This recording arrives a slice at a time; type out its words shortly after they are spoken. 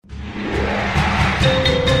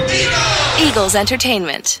Eagles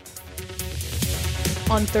Entertainment.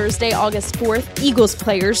 On Thursday, August 4th, Eagles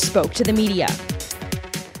players spoke to the media.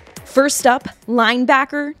 First up,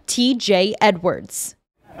 linebacker T.J. Edwards.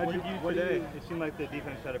 How did you today? It seemed like the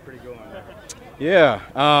defense had a pretty good one. Yeah.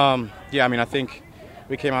 I mean, I think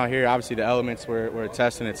we came out here. Obviously, the elements were a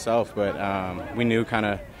test in itself, but we knew kind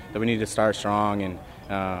of that we needed to start strong. And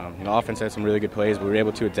the offense had some really good plays, but we were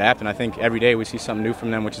able to adapt. And I think every day we see something new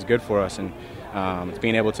from them, which is good for us. And it's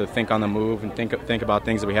being able to think on the move and think about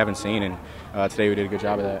things that we haven't seen. And today we did a good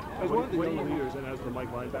job of that. As one of the young leaders and as the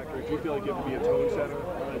Mike linebacker, do you feel like you have to be a tone setter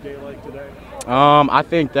on a day like today? I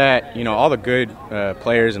think that all the good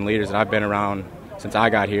players and leaders that I've been around since I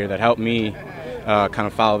got here that helped me kind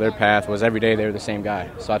of follow their path was every day they were the same guy.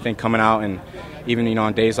 So I think coming out and even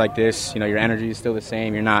on days like this, your energy is still the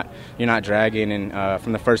same. You're not dragging, and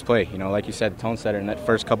from the first play, like you said, the tone setter in that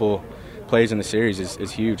first couple plays in the series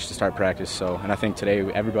is huge to start practice. So, and I think today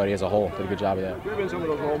everybody as a whole did a good job of that. Who have been some of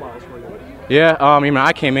those role models for you? Yeah,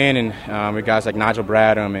 I came in and with guys like Nigel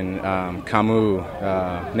Bradham and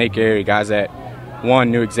Camus, Nate Gary, guys that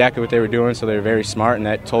knew exactly what they were doing, so they were very smart, and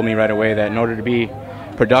that told me right away that in order to be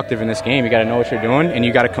productive in this game, you got to know what you're doing, and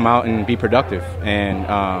you got to come out and be productive. And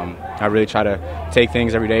I really try to take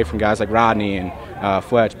things every day from guys like Rodney and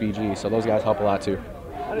Fletch, BG. So those guys help a lot too.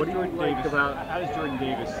 What do you think about how does Jordan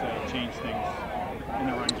Davis change things in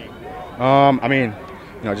the run game?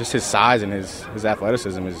 Just his size and his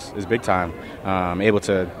athleticism is big time. Able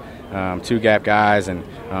to two gap guys, and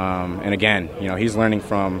again, he's learning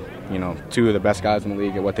from two of the best guys in the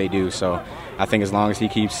league at what they do. So I think as long as he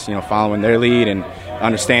keeps following their lead and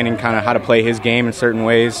understanding kind of how to play his game in certain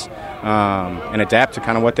ways and adapt to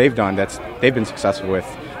kind of what they've done, they've been successful with,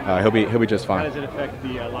 he'll be just fine. How does it affect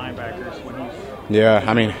the linebackers when he's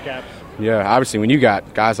obviously when you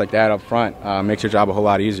got guys like that up front, makes your job a whole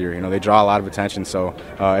lot easier. They draw a lot of attention, so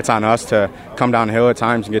it's on us to come downhill at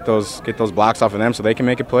times and get those blocks off of them so they can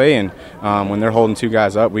make a play. And when they're holding two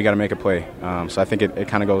guys up, we got to make a play. So I think it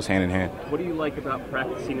kind of goes hand in hand. What do you like about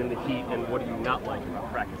practicing in the heat, and what do you not like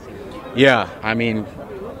about practicing in the heat? Yeah,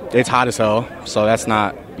 it's hot as hell, so that's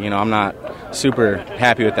not, I'm not super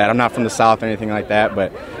happy with that. I'm not from the South or anything like that,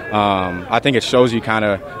 but I think it shows you kind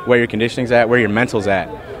of where your conditioning's at, where your mental's at.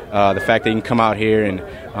 The fact that you can come out here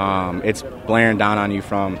and it's blaring down on you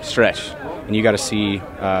from stretch, and you got to see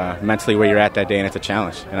mentally where you're at that day, and it's a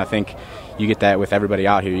challenge. And I think you get that with everybody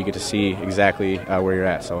out here. You get to see exactly where you're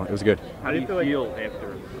at, so it was good. How do you feel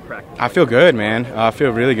after practice? I feel good, man. I feel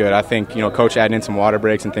really good. I think Coach adding in some water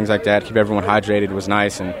breaks and things like that, keep everyone hydrated was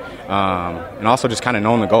nice, and also just kind of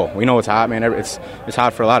knowing the goal. We know it's hot, man. It's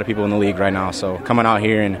hot for a lot of people in the league right now. So coming out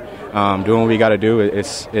here and doing what we got to do,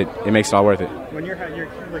 it makes it all worth it. When you're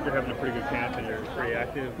like you're having a pretty good camp and you're pretty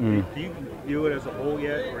active, do you view it as a whole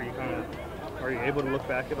yet, or are you able to look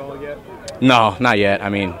back at all yet? No, not yet.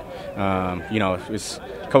 It's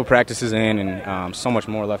a couple practices in, and so much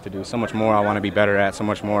more left to do. So much more I want to be better at. So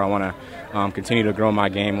much more I want to continue to grow my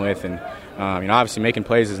game with. And obviously making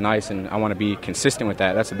plays is nice, and I want to be consistent with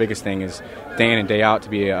that. That's the biggest thing, is day in and day out to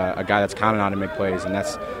be a guy that's counted on to make plays, and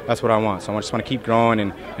that's what I want. So I just want to keep growing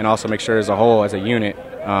and also make sure as a whole, as a unit,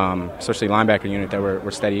 especially linebacker unit, that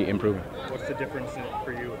we're steady improving. What's the difference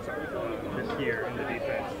for you this year in the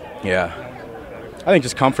defense? Yeah. I think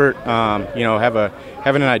just comfort,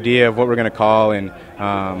 having an idea of what we're going to call, and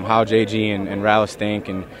how JG and Rallis think,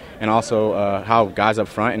 and also how guys up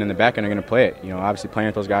front and in the back end are going to play it. Obviously playing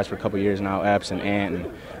with those guys for a couple of years now, Epps and Ant,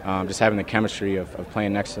 and just having the chemistry of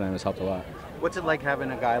playing next to them has helped a lot. What's it like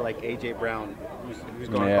having a guy like A.J. Brown who's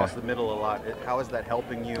going across the middle a lot? How is that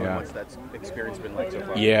helping you, and what's that experience been like so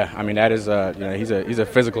far? Yeah, that is he's a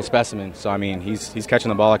physical specimen. So he's catching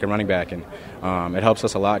the ball like a running back, and it helps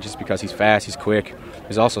us a lot just because he's fast, he's quick,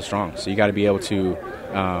 he's also strong. So you got to be able to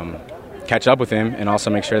catch up with him and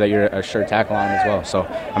also make sure that you're a sure tackle on him as well. So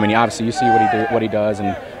obviously you see what he does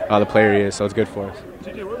and the player he is. So it's good for us.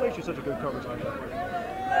 TJ, what makes you such a good coverage linebacker?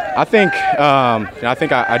 I think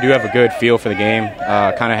I do have a good feel for the game.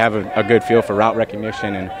 Kind of have a good feel for route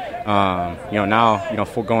recognition, and now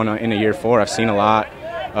for going into year 4, I've seen a lot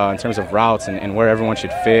in terms of routes and where everyone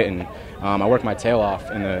should fit, and I work my tail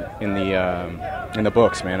off in the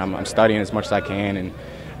books, man. I'm studying as much as I can, and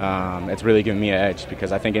it's really given me an edge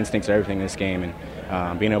because I think instincts are everything in this game,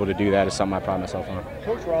 and being able to do that is something I pride myself on.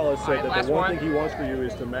 Coach Rallis said that the one thing he wants for you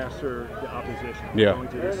is to master the opposition going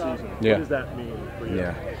through this season. What does that mean for you?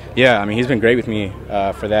 Yeah. He's been great with me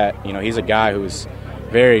for that. He's a guy who's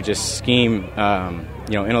very just scheme,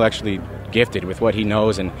 intellectually gifted with what he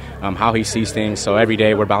knows and how he sees things. So every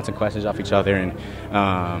day we're bouncing questions off each other, and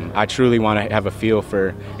I truly want to have a feel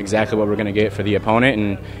for exactly what we're going to get for the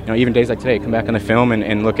opponent. And even days like today, come back on the film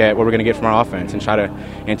and look at what we're going to get from our offense and try to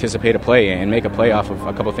anticipate a play and make a play off of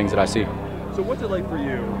a couple things that I see. So what's it like for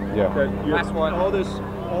you? Yeah. That you're,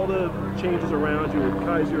 all the changes around you with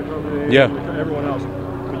Kaiser coming in, and everyone else,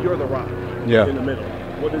 but you're the rock in the middle.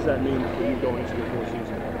 What does that mean for you going into the full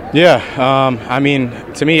season? Yeah, I mean,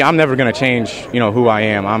 to me, I'm never going to change, who I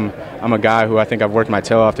am. I'm a guy who I think I've worked my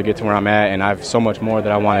tail off to get to where I'm at, and I have so much more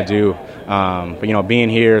that I want to do. But being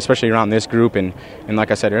here, especially around this group, and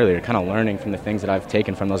like I said earlier, kind of learning from the things that I've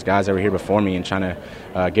taken from those guys that were here before me, and trying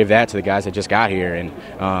to give that to the guys that just got here, and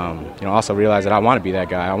also realize that I want to be that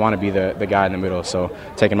guy. I want to be the guy in the middle. So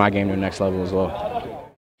taking my game to the next level as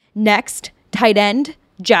well. Next, tight end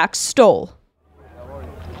Jack Stoll.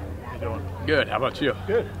 Good. How about you?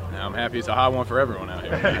 Good. I'm happy it's a hot one for everyone out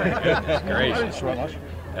here. It's gracious.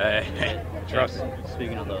 Trust.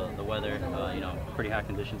 Speaking of the weather, pretty hot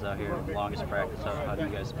conditions out here. Longest practice. How do you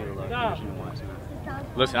guys feel conditioning-wise?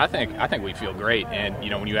 Listen, I think we feel great, and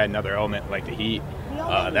when you add another element like the heat,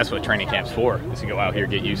 that's what training camp's for. Is to go out here,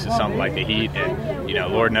 get used to something like the heat, and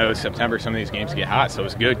Lord knows September some of these games get hot, so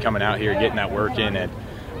it's good coming out here, getting that work in, and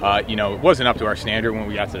it wasn't up to our standard when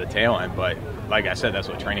we got to the tail end, but like I said, that's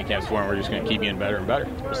what training camp's for, and we're just going to keep getting better and better.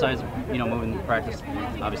 Besides, moving the practice,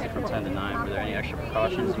 obviously from 10 to 9, were there any extra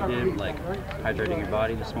precautions you did, like hydrating your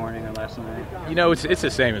body this morning or last night? It's the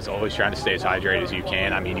same as always, trying to stay as hydrated as you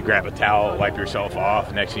can. I mean, you grab a towel, wipe yourself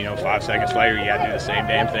off. Next, 5 seconds later, you got to do the same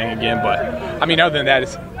damn thing again. But I mean, other than that,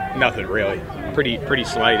 it's nothing really. Pretty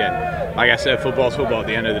slight. And like I said, football's football at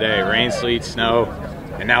the end of the day. Rain, sleet, snow,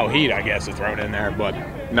 and now heat, I guess, is thrown in there, but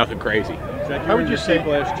nothing crazy. Zach, how would you say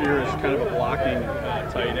last year as kind of a blocking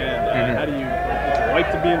tight end? How do you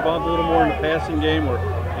like to be involved a little more in the passing game, or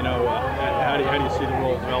how do you see the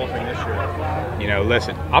role developing this year?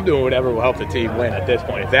 Listen, I'm doing whatever will help the team win at this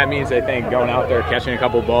point. If that means they think going out there catching a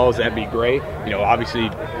couple balls, that'd be great. Obviously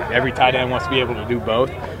every tight end wants to be able to do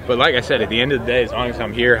both. But like I said, at the end of the day, as long as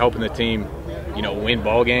I'm here helping the team, win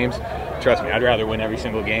ball games, trust me, I'd rather win every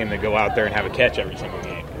single game than go out there and have a catch every single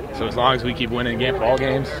game. So as long as we keep winning ball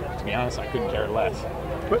games, to be honest, I couldn't care less.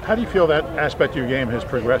 But how do you feel that aspect of your game has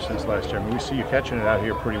progressed since last year? I mean, we see you catching it out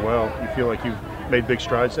here pretty well. You feel like you've made big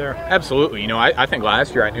strides there? Absolutely. I think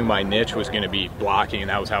last year I knew my niche was going to be blocking, and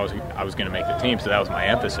that was how I was going to make the team, so that was my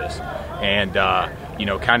emphasis. And,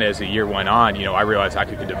 kind of as the year went on, I realized I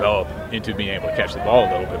could develop into being able to catch the ball a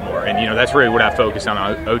little bit more. And, that's really what I focused on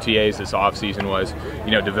OTAs this offseason was,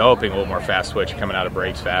 developing a little more fast switch, coming out of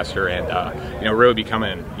breaks faster, and, really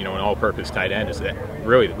becoming, an all-purpose tight end is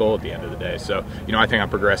really the goal at the end of the day. So, I think I'm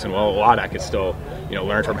progressing well. A lot I could still,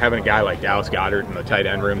 learn from. Having a guy like Dallas Goedert in the tight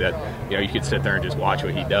end room that, you could sit there and just watch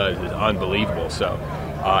what he does is unbelievable. So,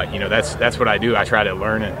 that's what I do. I try to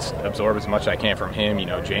learn and absorb as much as I can from him,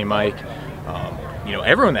 J. Mike.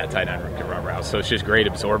 Everyone in that tight end room can run routes. So it's just great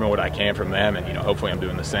absorbing what I can from them, and, hopefully I'm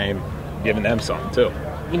doing the same, giving them something too.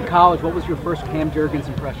 In college, what was your first Cam Jurgens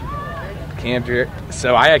impression?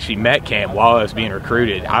 So I actually met Cam while I was being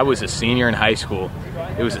recruited. I was a senior in high school.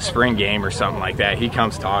 It was a spring game or something like that. He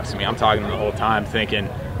comes, talks to me. I'm talking to him the whole time thinking,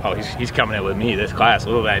 oh, he's coming in with me, this class.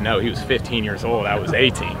 Little did I know, he was 15 years old. I was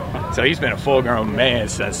 18. So he's been a full-grown man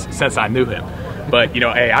since I knew him. But,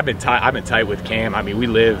 hey, I've been tight with Cam. I mean, we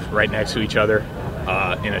live right next to each other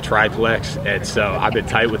in a triplex, and so I've been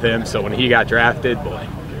tight with him. So when he got drafted, boy,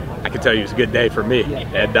 I can tell you it was a good day for me.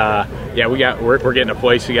 And, we're getting a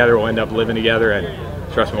place together. We'll end up living together,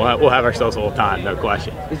 and trust me, we'll have ourselves a little time, no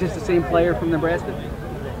question. Is this the same player from Nebraska?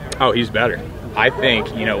 Oh, he's better. I think,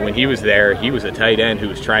 when he was there, he was a tight end who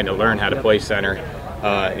was trying to learn how to play center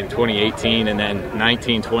in 2018, and then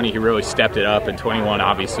 19-20 he really stepped it up, and 21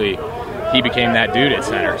 obviously he became that dude at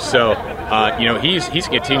center. So, he's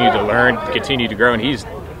continued to learn, continued to grow, and he's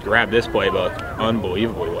grabbed this playbook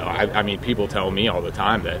unbelievably well. I mean, people tell me all the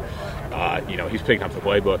time that, he's picking up the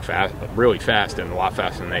playbook really fast and a lot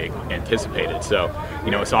faster than they anticipated. So,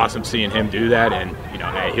 it's awesome seeing him do that, and,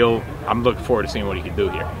 I'm looking forward to seeing what he can do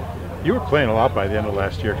here. You were playing a lot by the end of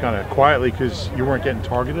last year, kind of quietly because you weren't getting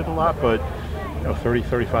targeted a lot, but 30,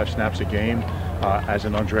 35 snaps a game as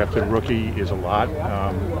an undrafted rookie is a lot.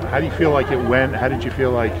 How do you feel like it went? How did you feel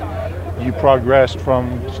like you progressed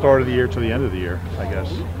from start of the year to the end of the year, I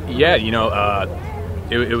guess? Yeah,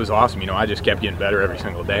 it was awesome. I just kept getting better every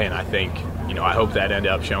single day, and I think, I hope that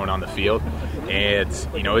ended up showing on the field. And,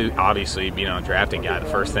 obviously being an undrafted guy, the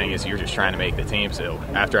first thing is you're just trying to make the team. So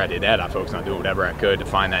after I did that, I focused on doing whatever I could to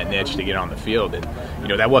find that niche to get on the field. And,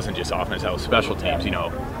 that wasn't just offense, that was special teams.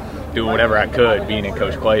 doing whatever I could, being in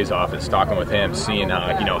Coach Clay's office, talking with him, seeing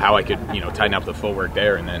how I could tighten up the footwork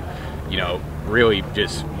there, and then really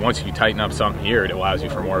just once you tighten up something here, it allows you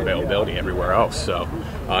for more availability everywhere else. So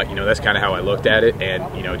that's kind of how I looked at it,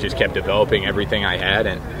 and just kept developing everything I had,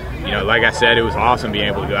 and like I said, it was awesome being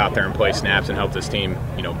able to go out there and play snaps and help this team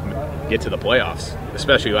get to the playoffs,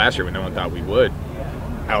 especially last year when no one thought we would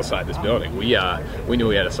outside this building. We knew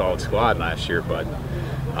we had a solid squad last year, but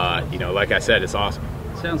like I said, it's awesome.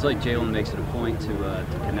 Sounds like Jalen makes it a point to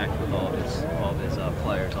connect with all of his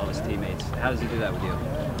players, all of his teammates. How does he do that with you?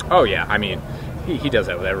 Oh yeah, I mean, he does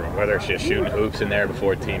that with everyone. Whether it's just shooting hoops in there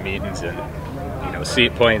before team meetings and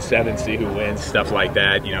playing 7, see who wins, stuff like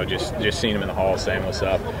that. Just seeing him in the hall, saying what's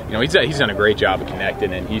up. He's done a great job of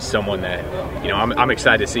connecting, and he's someone that I'm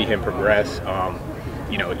excited to see him progress.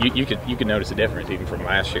 You could notice a difference even from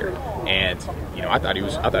last year, and I thought he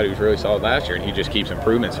was really solid last year, and he just keeps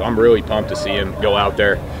improving. So I'm really pumped to see him go out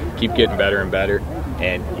there, keep getting better and better,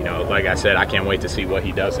 and like I said, I can't wait to see what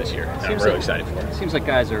he does this year. I'm really excited for it. Seems like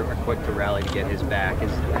guys are quick to rally to get his back.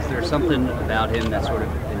 Is there something about him that sort of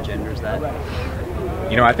engenders that?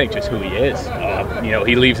 I think just who he is.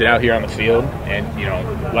 He leaves it out here on the field, and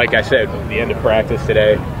like I said, the end of practice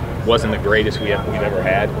today wasn't the greatest we've ever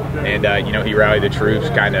had, and he rallied the troops,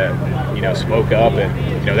 kind of spoke up,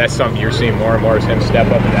 and that's something you're seeing more and more is him step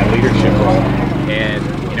up in that leadership role,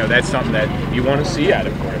 and that's something that you want to see out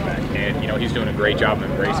of a quarterback, and he's doing a great job of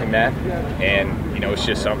embracing that, and it's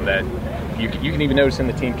just something that you can even notice in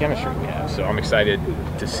the team chemistry we have. So I'm excited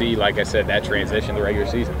to see, like I said, that transition to the regular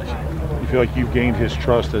season this year. You feel like you've gained his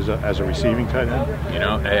trust as a receiving tight end?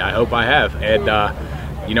 I hope I have, and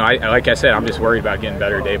like I said, I'm just worried about getting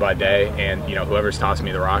better day by day, and whoever's tossing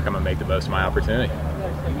me the rock, I'm gonna make the most of my opportunity.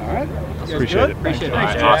 All right, appreciate it. Appreciate it. All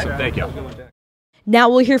right, awesome, thank you. Now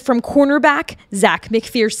we'll hear from cornerback Zach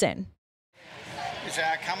McPherson.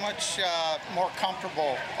 Zach, how much more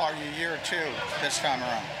comfortable are you year 2 this time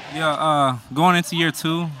around? Yeah, going into year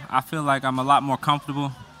 2, I feel like I'm a lot more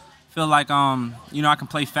comfortable. Feel like I can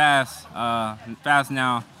play fast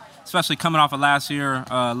now, especially coming off of last year,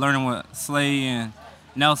 learning with Slay and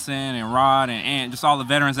Nelson and Rod and Ant, just all the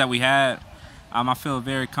veterans that we had. I feel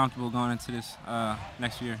very comfortable going into this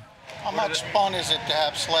next year. How much fun is it to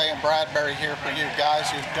have Slay and Bradbury here for you guys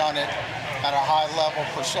who've done it at a high level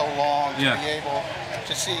for so long, to be able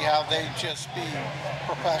to see how they just be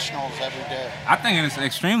professionals every day? I think it's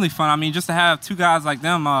extremely fun. I mean, just to have 2 guys like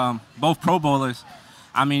them, both Pro Bowlers,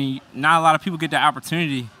 I mean, not a lot of people get the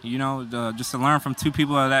opportunity, just to learn from 2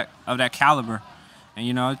 people of that caliber.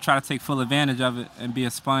 And, try to take full advantage of it and be a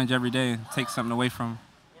sponge every day and take something away from them.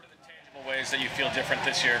 What are the tangible ways that you feel different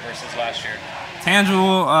this year versus last year?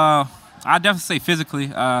 Tangible, I definitely say physically.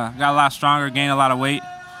 Got a lot stronger, gained a lot of weight.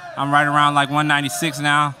 I'm right around like 196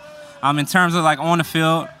 now. In terms of like on the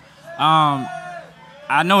field,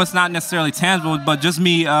 I know it's not necessarily tangible, but just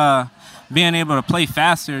me being able to play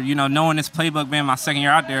faster, knowing this playbook being my second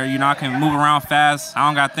year out there, I can move around fast. I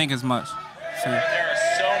don't got to think as much. So, there are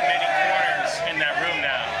so many corners in that room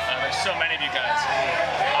now. There's so many of you guys.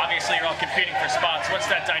 Obviously, you're all competing for spots. What's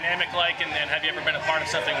that dynamic like, and have you ever been a part of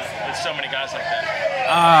something with so many guys like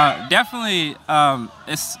that? Definitely,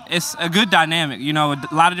 it's a good dynamic.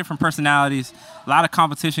 A lot of different personalities, a lot of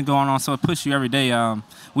competition going on, so it pushes you every day.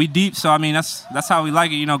 We deep, so I mean that's how we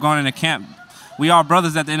like it. Going into camp, we all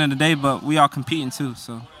brothers at the end of the day, but we all competing too.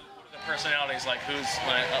 So. What are the personalities like? Who's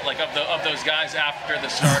like of those guys after the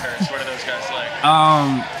starters? What are those guys like?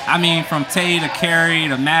 I mean, from Tay to Carey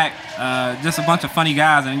to Mac, just a bunch of funny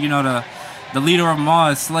guys, and the leader of them all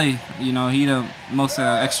is Slay. He the most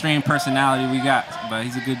extreme personality we got, but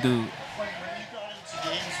he's a good dude. When you got into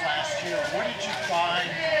games last year, what did you find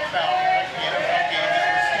about the NFL game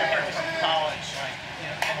that was different from college?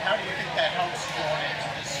 And how do you think that helps going into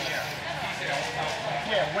this year?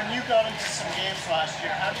 Yeah, when you got into some games last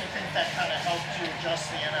year, how do you think that kind of helped you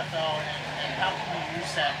adjust the NFL, and how can you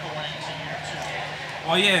use that going into year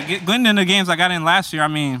 2? Well, yeah, getting into the games I got in last year,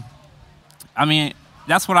 I mean,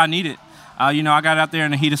 that's what I needed. I got out there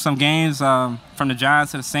in the heat of some games, from the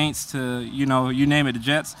Giants to the Saints to, you name it, the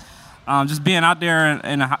Jets. Just being out there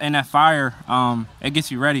in that fire, it gets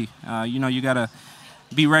you ready. You got to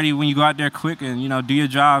be ready when you go out there quick and, do your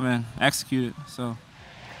job and execute it. So,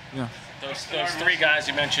 yeah. Those 3 guys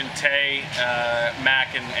you mentioned, Tay,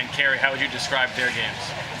 Mac, and Carey, how would you describe their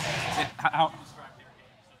games?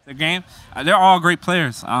 The game? They're all great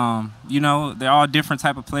players. They're all different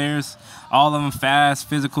type of players. All of them fast,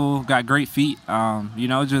 physical, got great feet.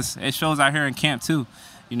 It shows out here in camp too.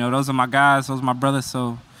 Those are my guys, those are my brothers.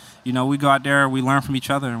 So, we go out there, we learn from each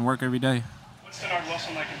other and work every day. What's Denard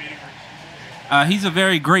Wilson like in meeting groups? He's a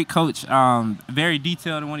very great coach, very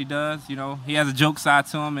detailed in what he does. You know, he has a joke side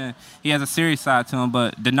to him and he has a serious side to him.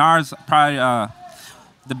 But Denard's probably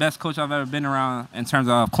the best coach I've ever been around in terms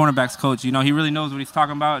of cornerbacks coach. You know, he really knows what he's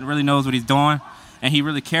talking about and really knows what he's doing, and he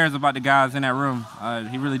really cares about the guys in that room.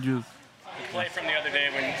 He really do. The play from the other day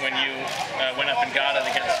when you went up and got it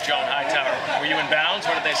against John Hightower, were you in bounds?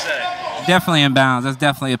 What did they say? Definitely in bounds. That's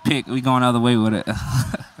definitely a pick. We going the other way with it.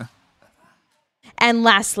 And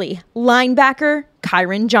lastly, linebacker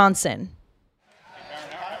Kyron Johnson.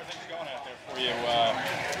 How are things going out there for you,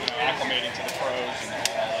 acclimating to the pros and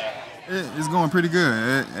all that? It's going pretty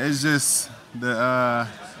good. It's just the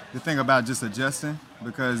thing about just adjusting,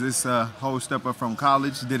 because it's a whole step up from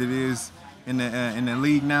college that it is in the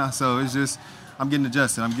league now. So it's just I'm getting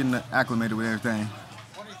adjusted. I'm getting acclimated with everything.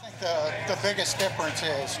 What do you think the biggest difference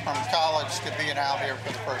is from college to being out here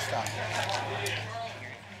for the first time?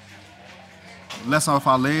 Less off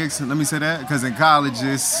our legs, let me say that, because in college it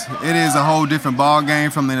is a whole different ball game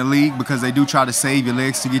from in the league, because they do try to save your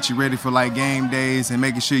legs to get you ready for like game days and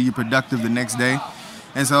making sure you're productive the next day.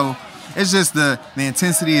 And so it's just the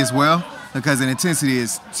intensity as well, because the intensity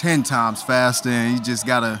is 10 times faster, and you just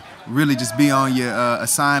gotta really just be on your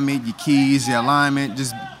assignment, your keys, your alignment,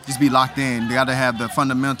 just be locked in. You gotta have the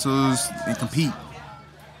fundamentals and compete.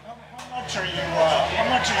 How much are you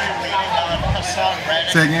leaning on Hassan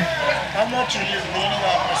Reddick? Say again? How much are you leaning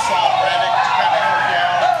on Hassan Reddick to kind of help you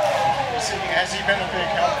out? Has he been a big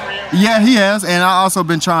help for you? Yeah, he has, and I also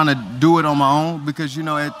been trying to do it on my own, because you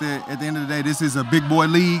know at the end of the day, this is a big boy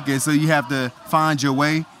league, and so you have to find your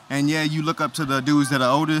way. And yeah, you look up to the dudes that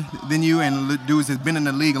are older than you and the dudes that's been in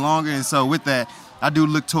the league longer, and so with that, I do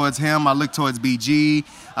look towards him. I look towards BG.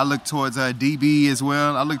 I look towards DB as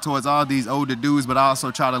well. I look towards all these older dudes, but I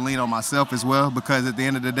also try to lean on myself as well, because at the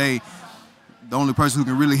end of the day, the only person who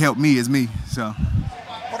can really help me is me. So.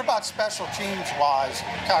 What about special teams wise,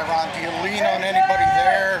 Kyron? Do you lean on anybody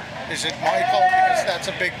there? Is it Michael? Because that's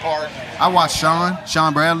a big part. I watch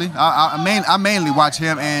Sean Bradley. I mainly watch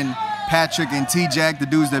him and Patrick and T-Jack, the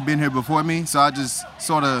dudes that have been here before me. So I just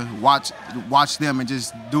sort of watch them and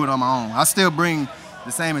just do it on my own. I still bring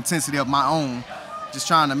the same intensity of my own, just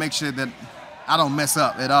trying to make sure that I don't mess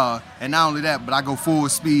up at all. And not only that, but I go full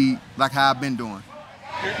speed like how I've been doing.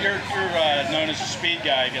 You're known as a speed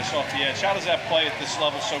guy, I guess, off the edge. How does that play at this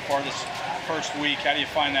level so far this first week? How do you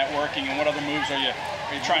find that working, and what other moves are you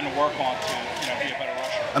trying to work on to be a better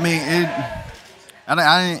rusher? I mean,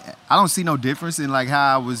 I don't see no difference in like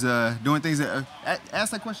how I was doing things.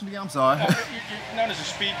 Ask that question again. I'm sorry. You're known as a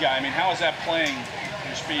speed guy. I mean, how is that playing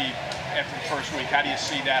your speed after the first week? How do you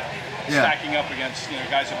see that stacking up against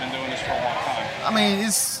guys who've been doing this for a long time? I mean,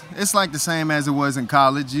 it's like the same as it was in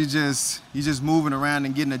college. You just moving around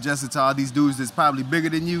and getting adjusted to all these dudes that's probably bigger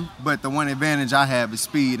than you. But the one advantage I have is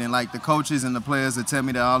speed, and like the coaches and the players that tell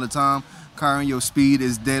me that all the time. Kyron, your speed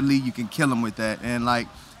is deadly. You can kill them with that, and like.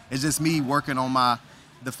 It's just me working on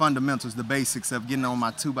the fundamentals, the basics of getting on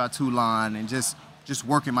my 2x2 line and just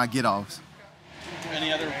working my get-offs.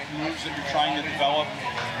 Any other moves that you're trying to develop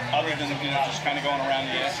other than just kind of going around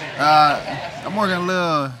the edge? I'm working a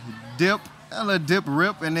little dip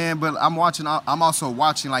rip, but I'm also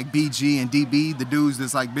watching like BG and DB, the dudes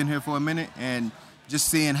that's like been here for a minute, and just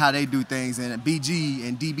seeing how they do things. And BG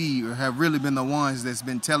and DB have really been the ones that's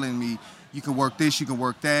been telling me, you can work this, you can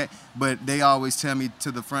work that, but they always tell me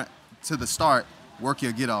to the start, work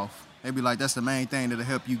your get off. They be like, that's the main thing that'll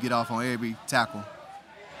help you get off on every tackle.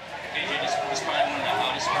 AJ, this probably one of the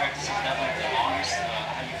hardest practices, definitely the longest.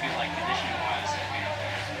 How do you feel like conditioning-wise?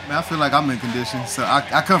 Man, I feel like I'm in condition. So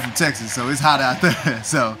I come from Texas, so it's hot out there.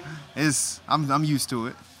 So I'm used to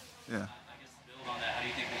it. Yeah. I guess to build on that, how do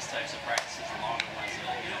you think these types of practices, the longer ones,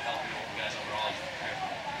 help you guys overall as you prepare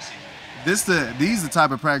for the season? These are the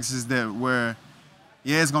type of practices where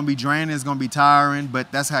it's gonna be draining, it's gonna be tiring,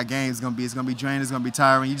 but that's how games gonna be. It's gonna be draining, it's gonna be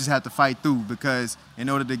tiring. You just have to fight through, because in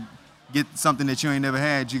order to get something that you ain't never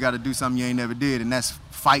had, you got to do something you ain't never did, and that's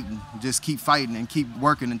fighting. Just keep fighting and keep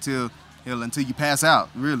working until you pass out,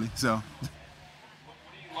 really. So.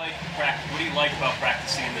 What do you like about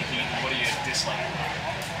practicing in the heat, and what do you dislike about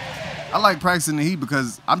it? I like practicing the heat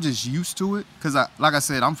because I'm just used to it. Because, like I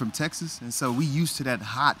said, I'm from Texas, and so we used to that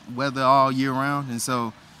hot weather all year round.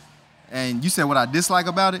 And you said what I dislike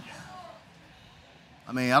about it?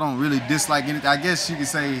 I mean, I don't really dislike anything. I guess you could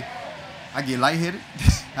say I get lightheaded.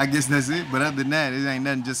 I guess that's it. But other than that, it ain't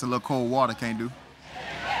nothing just a little cold water can't do. What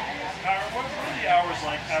are the hours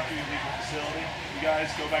like after you leave the facility? You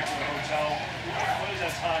guys go back to the hotel. What is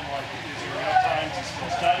that time like? Is there enough time to still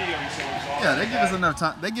study, or are you still exhausted? Yeah, they give us enough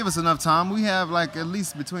time. They give us enough time. We have like at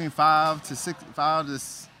least between 5 to 6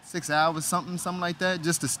 hours, something like that,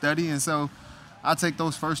 just to study. And so I take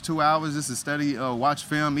those first 2 hours just to study, watch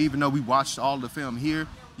film. Even though we watched all the film here,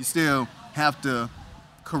 you still have to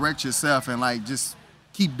correct yourself and like just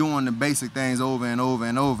keep doing the basic things over and over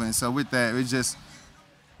and over. And so with that, it's just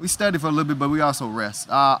we study for a little bit, but we also rest.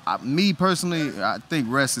 Me personally, I think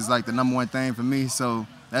rest is like the number one thing for me. So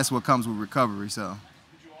that's what comes with recovery. So.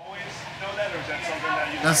 Did you always know that, or is that something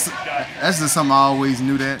that you That's just something I always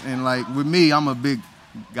knew that. And like with me, I'm a big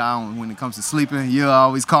guy when it comes to sleeping. You'll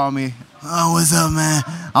always call me, "Oh, what's up, man?"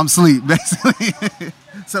 I'm asleep, basically.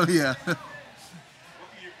 So yeah.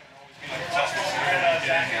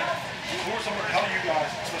 How do you guys,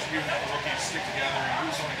 especially you and the rookies, stick together, and who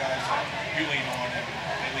are some of the guys that you lean on and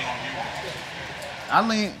they lean on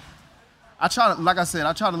you? I try to, like I said,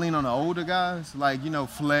 I try to lean on the older guys, like,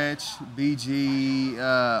 Fletch, BG,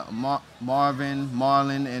 Marvin,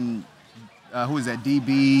 Marlon, and who is that,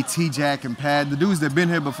 DB, T-Jack, and Pat, the dudes that have been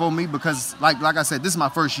here before me, because like I said, this is my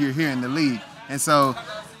first year here in the league. And so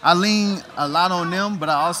I lean a lot on them, but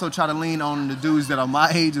I also try to lean on the dudes that are my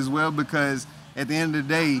age as well, because at the end of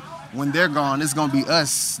the day, when they're gone, it's going to be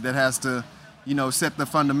us that has to, set the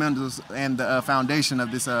fundamentals and the foundation of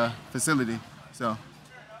this facility. So,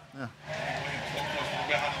 yeah.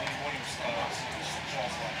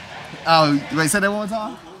 Oh, wait, say that one more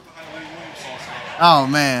time? Oh,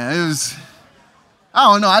 man, it was, I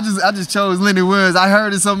don't know. I just chose Lenny Williams. I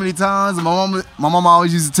heard it so many times. And my mama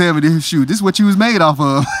always used to tell me, this is what you was made off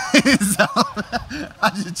of. So, I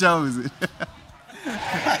just chose it.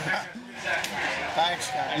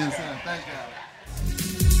 Thanks, guys. Yes, sir. Thank you.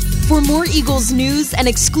 For more Eagles news and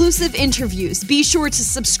exclusive interviews, be sure to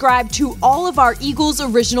subscribe to all of our Eagles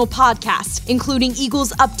original podcasts, including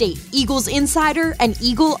Eagles Update, Eagles Insider, and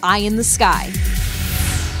Eagle Eye in the Sky.